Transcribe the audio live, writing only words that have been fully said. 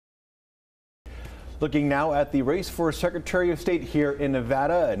Looking now at the race for Secretary of State here in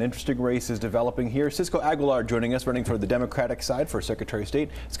Nevada. An interesting race is developing here. Cisco Aguilar joining us, running for the Democratic side for Secretary of State.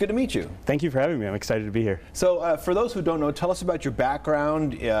 It's good to meet you. Thank you for having me. I'm excited to be here. So for those who don't know, tell us about your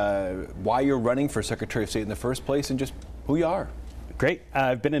background, why you're running for Secretary of State in the first place, and just who you are. Great.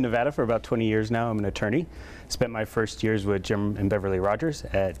 I've been in Nevada for about 20 years now. I'm an attorney. Spent my first years with Jim and Beverly Rogers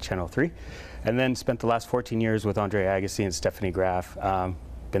at Channel 3, and then spent the last 14 years with Andre Agassi and Stephanie Graf.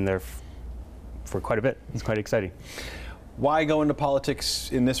 Been there for quite a bit. It's quite exciting. Why go into politics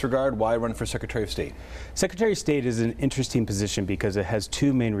in this regard? Why run for Secretary of State? Secretary of State is an interesting position because it has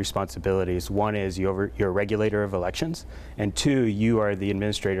two main responsibilities. One is you're a regulator of elections, and two, you are the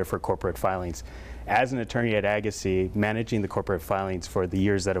administrator for corporate filings. As an attorney at Agassi, managing the corporate filings for the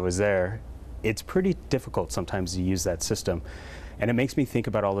years that I was there, it's pretty difficult sometimes to use that system. And it makes me think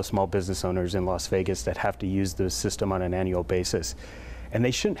about all the small business owners in Las Vegas that have to use the system on an annual basis. And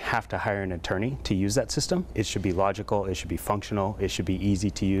they shouldn't have to hire an attorney to use that system. It should be logical, it should be functional, it should be easy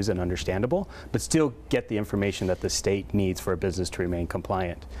to use and understandable, but still get the information that the state needs for a business to remain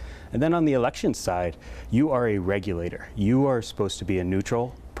compliant. And then on the election side, you are a regulator. You are supposed to be a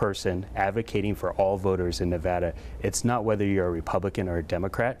neutral person advocating for all voters in Nevada. It's not whether you're a Republican or a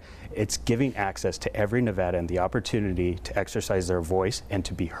Democrat. It's giving access to every Nevadan the opportunity to exercise their voice and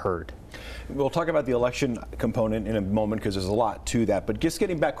to be heard. We'll talk about the election component in a moment because there's a lot to that, but just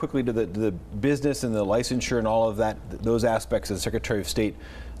getting back quickly to the business and the licensure and all of that, those aspects of the Secretary of State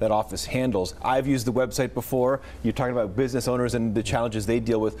that office handles. I've used the website before. You're talking about business owners and the challenges they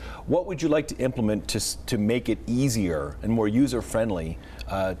deal with. What would you like to implement to make it easier and more user-friendly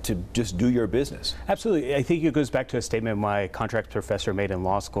to just do your business? Absolutely. I think it goes back to a statement my contract professor made in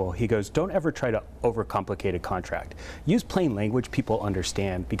law school. He goes, don't ever try to overcomplicate a contract. Use plain language people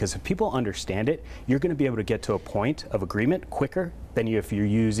understand, because if people understand it, you're going to be able to get to a point of agreement quicker than if you're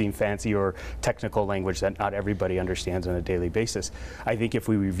using fancy or technical language that not everybody understands on a daily basis. I think if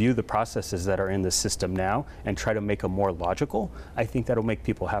we review the processes that are in the system now and try to make them more logical, I think that'll make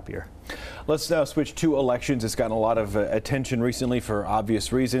people happier. Let's now switch to elections. It's gotten a lot of attention recently for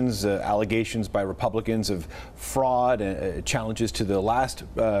obvious reasons. Allegations by Republicans of fraud and challenges to the last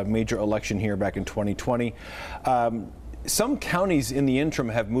major election here back in 2020. Some counties in the interim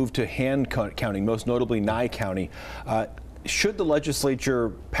have moved to hand counting, most notably Nye County. Should the legislature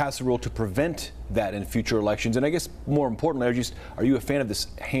pass a rule to prevent that in future elections? And I guess more importantly, are you a fan of this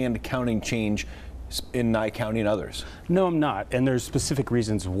hand counting change in Nye County and others? No, I'm not, and there's specific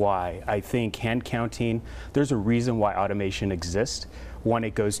reasons why. I think hand counting, there's a reason why automation exists. One,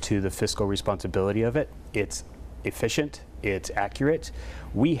 it goes to the fiscal responsibility of it. It's efficient, it's accurate.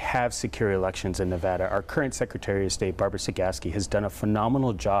 We have secure elections in Nevada. Our current Secretary of State, Barbara Sagaski, has done a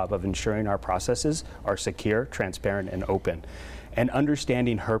phenomenal job of ensuring our processes are secure, transparent, and open. And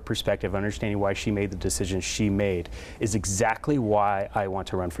understanding her perspective, understanding why she made the decisions she made, is exactly why I want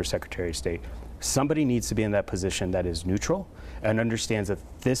to run for Secretary of State. Somebody needs to be in that position that is neutral and understands that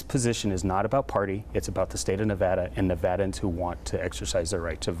this position is not about party, it's about the state of Nevada and Nevadans who want to exercise their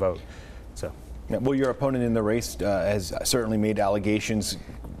right to vote. So. Well, your opponent in the race has certainly made allegations,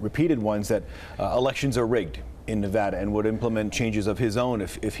 repeated ones, that elections are rigged in Nevada and would implement changes of his own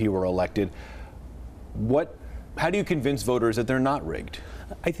if he were elected. How do you convince voters that they're not rigged?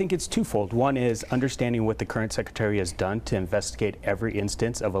 I think it's twofold. One is understanding what the current secretary has done to investigate every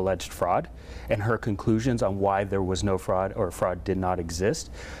instance of alleged fraud and her conclusions on why there was no fraud or fraud did not exist.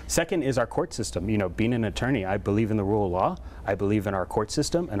 Second is our court system. You know, being an attorney, I believe in the rule of law, I believe in our court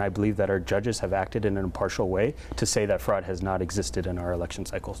system, and I believe that our judges have acted in an impartial way to say that fraud has not existed in our election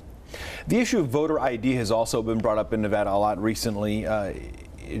cycles. The issue of voter ID has also been brought up in Nevada a lot recently.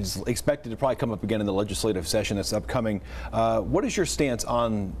 Is expected to probably come up again in the legislative session that's upcoming. What is your stance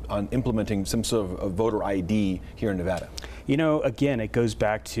on implementing some sort of voter ID here in Nevada? You know, again, it goes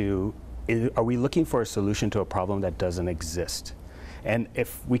back to, are we looking for a solution to a problem that doesn't exist? And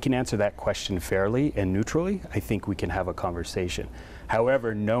if we can answer that question fairly and neutrally, I think we can have a conversation.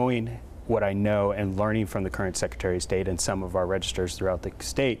 However, knowing what I know and learning from the current Secretary of State and some of our registers throughout the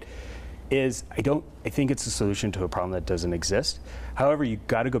state, I think it's a solution to a problem that doesn't exist. However, you've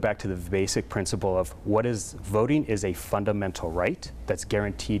got to go back to the basic principle of voting is a fundamental right that's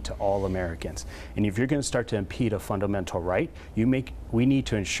guaranteed to all Americans. And if you're going to start to impede a fundamental right, we need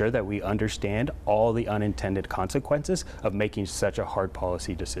to ensure that we understand all the unintended consequences of making such a hard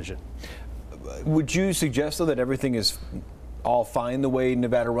policy decision. Would you suggest, though, that everything is all fine the way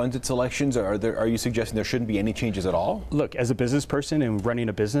Nevada runs its elections? Or are you suggesting there shouldn't be any changes at all? Look, as a business person and running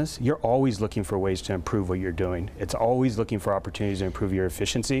a business, you're always looking for ways to improve what you're doing. It's always looking for opportunities to improve your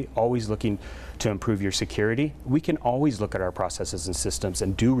efficiency, always looking to improve your security. We can always look at our processes and systems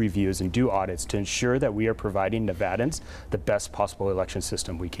and do reviews and do audits to ensure that we are providing Nevadans the best possible election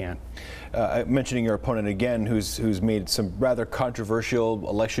system we can. Mentioning your opponent again, who's made some rather controversial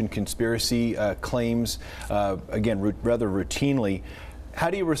election conspiracy claims, again, rather routinely. How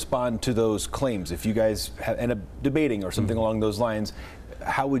do you respond to those claims? If you guys end up debating or something along those lines,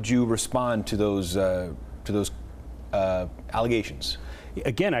 how would you respond to those allegations?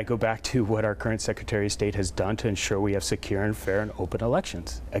 Again, I go back to what our current Secretary of State has done to ensure we have secure and fair and open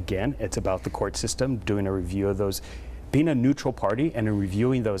elections. Again, it's about the court system doing a review of those, being a neutral party and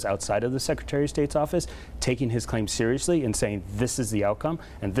reviewing those outside of the Secretary of State's office, taking his claims seriously and saying this is the outcome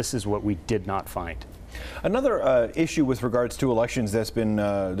and this is what we did not find. Another issue with regards to elections that's been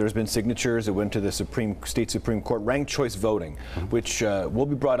there's been signatures that went to the state Supreme Court, ranked choice voting, which will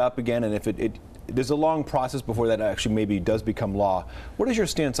be brought up again, and if there's a long process before that actually maybe does become law. What is your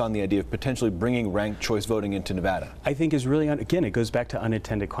stance on the idea of potentially bringing ranked choice voting into Nevada? I think is really, again, it goes back to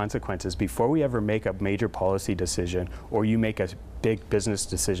unintended consequences. Before we ever make a major policy decision or you make a big business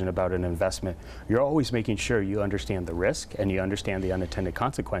decision about an investment, you're always making sure you understand the risk and you understand the unintended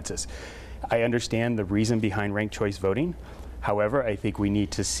consequences. I understand the reason behind ranked choice voting. However, I think we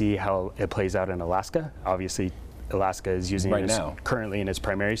need to see how it plays out in Alaska. Obviously, Alaska is using it currently in its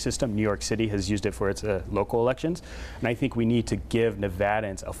primary system. New York City has used it for its local elections. And I think we need to give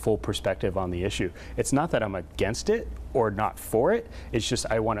Nevadans a full perspective on the issue. It's not that I'm against it or not for it. It's just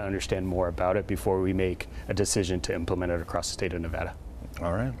I want to understand more about it before we make a decision to implement it across the state of Nevada.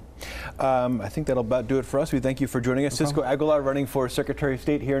 All right. I think that'll about do it for us. We thank you for joining us. Cisco Aguilar, running for Secretary of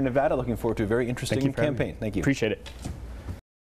State here in Nevada. Looking forward to a very interesting campaign. Thank you. Appreciate it.